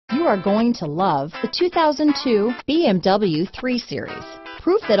you are going to love the 2002 BMW 3 Series.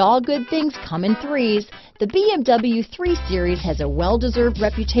 Proof that all good things come in threes, the BMW 3 Series has a well-deserved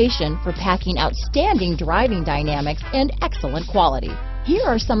reputation for packing outstanding driving dynamics and excellent quality. Here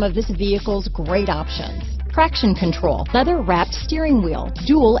are some of this vehicle's great options: traction control, leather-wrapped steering wheel,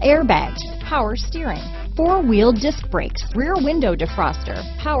 dual airbags, power steering, four-wheel disc brakes, rear window defroster,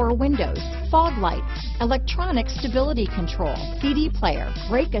 power windows, fog lights, electronic stability control, CD player,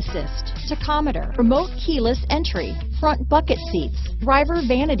 brake assist, tachometer, remote keyless entry, front bucket seats, driver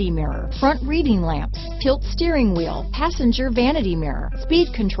vanity mirror, front reading lamps, tilt steering wheel, passenger vanity mirror, speed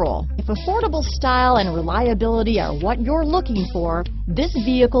control. If affordable style and reliability are what you're looking for, this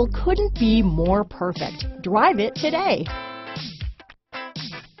vehicle couldn't be more perfect. Drive it today.